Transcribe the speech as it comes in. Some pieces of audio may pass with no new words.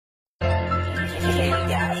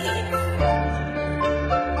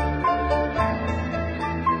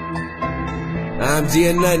IMG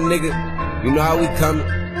or nothing, nigga. You know how we coming.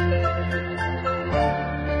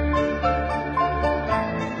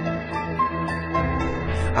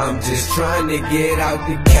 I'm just trying to get out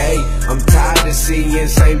the K. I'm tired of seeing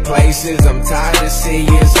same places. I'm tired of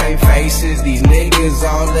seeing same faces. These niggas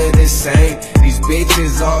all are the same. These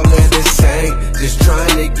bitches all are the same. Just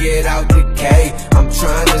trying to get out the K. I'm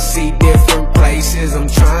trying to see different places. I'm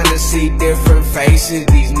trying to see different faces.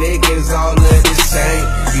 These niggas all are the same.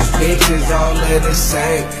 These bitches all are the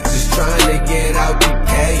same. Just trying to get out the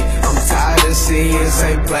K. I'm tired of seeing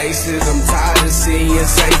same places. I'm tired of seeing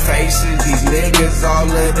same faces. These niggas all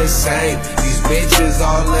are the same. These bitches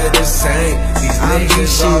all are the same. These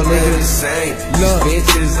niggas all are the same. These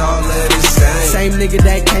bitches all are the same. Same nigga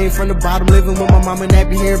that came from the bottom, living with my mama,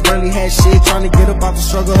 nappy hair, barely had shit. Trying to get up off the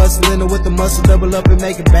struggle, hustling with the muscle, double up and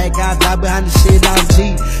make it back. I die behind the shit, I'm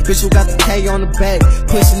G. Bitch, who got the K on the back.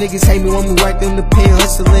 Pussy niggas hate me when we work in the pen,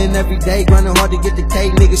 hustling every day, grinding hard to get the K.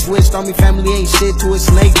 Niggas switched on me, family ain't shit to a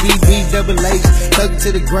snake. BB, double H, tugging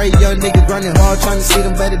to the grave. Young nigga grinding hard, trying to see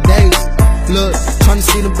them better days. Look, tryna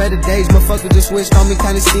see them better days. Motherfucker just switched on me,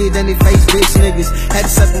 kinda see it, then they face bitch niggas. Had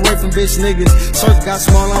to separate from bitch niggas. Circle got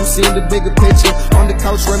small, I'm seeing the bigger picture. On the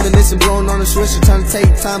couch reminiscing, blowing on the switcher. Tryna take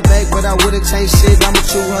time back, but I would've changed shit. I'm a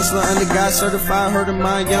true hustler, under God certified. Heard of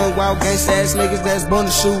mine, young, wild, gangsta ass niggas that's born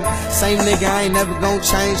to shoot. Same nigga, I ain't never gon'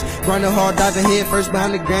 change. Grinding hard, dodging head first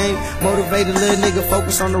behind the game. Motivated little nigga,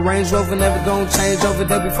 focus on the Range Rover. Never gon' change over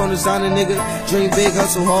there before the designer nigga. Dream big,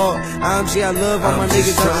 hustle hard. IMG, I love all my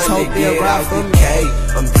niggas. I just hope they'll ride.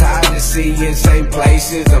 I'm tired of seeing same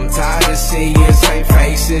places. I'm tired of seeing same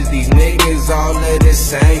faces. These niggas all are the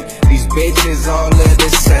same. These bitches all are the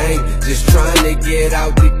same. Just trying to get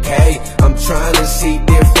out the K. I'm trying to see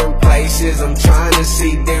different places. I'm trying to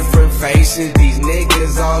see different faces. These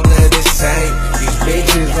niggas all are the same. These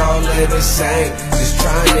bitches all are the same. Just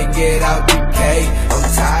trying to get out the K.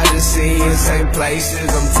 I'm tired of seeing same places.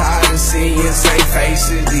 I'm tired of seeing same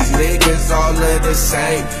faces. These niggas all are the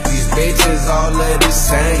same. These bitches all are the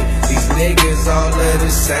same. These niggas all are the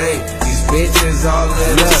same. These bitches all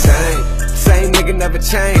are the same. Same nigga never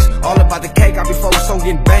changed. All about the cake, I be focused on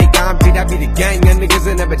getting bank. IMG, that be the gang. Young niggas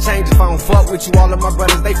that never change. If I don't fuck with you, all of my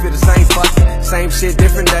brothers, they feel the same fucking. Same shit,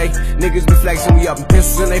 different day. Niggas be flexing, we up in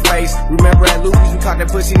pistols in they face. Remember at Luby's, we caught that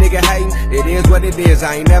pussy nigga hating. It is what it is,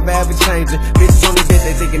 I ain't never ever changing. Bitches on the bitch,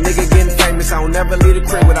 they think a nigga getting famous. I don't never leave the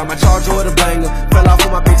crib without my charger or the banger. Fell off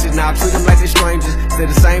with my bitches, now I treat them like they strangers. Still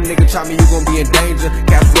the same nigga, try me, you gon' be in danger.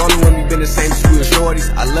 Casper rolling when we been the same school as shorties.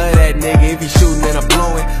 I love that nigga, if he shooting then I'm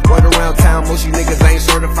blowing. Word around town, most you niggas ain't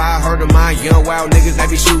certified. Heard of mine, young wild niggas that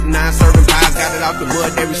be shooting, I ain't serving pies. Got it out the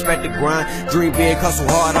mud, they respect the grind. Dream big, hustle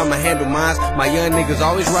hard, I'ma handle mines. My young niggas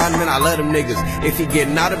always riding, man, I love them niggas. If he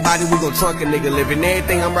getting out of body, we gon' trunk a nigga. Living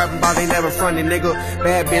everything I'm rapping about, they never frontin' nigga.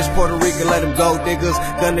 Bad bitch, Puerto Rican, let them go, niggas.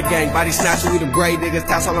 Gun the gang, body snatching, we them gray niggas.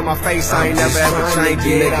 Tats all on my face, I ain't never ever changed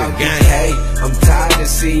you, nigga. Gang. I'm tired of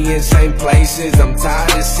seeing same places. I'm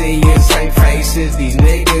tired of seeing same faces. These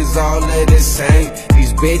niggas all are the same.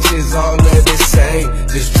 These bitches all are the same.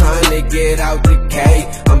 Just trying to get out the K.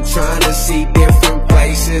 I'm trying to see different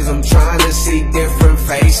places. I'm trying to see different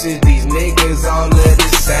faces. These niggas all are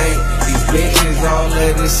the same. These bitches all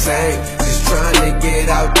are the same. Just trying to get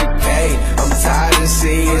out the K. I'm tired of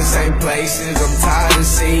seeing same places. I'm tired of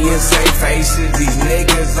seeing same faces. These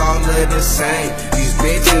niggas all are the same. These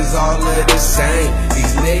bitches all are the same.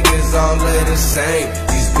 These niggas all are the same.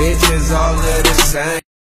 These bitches all are the same.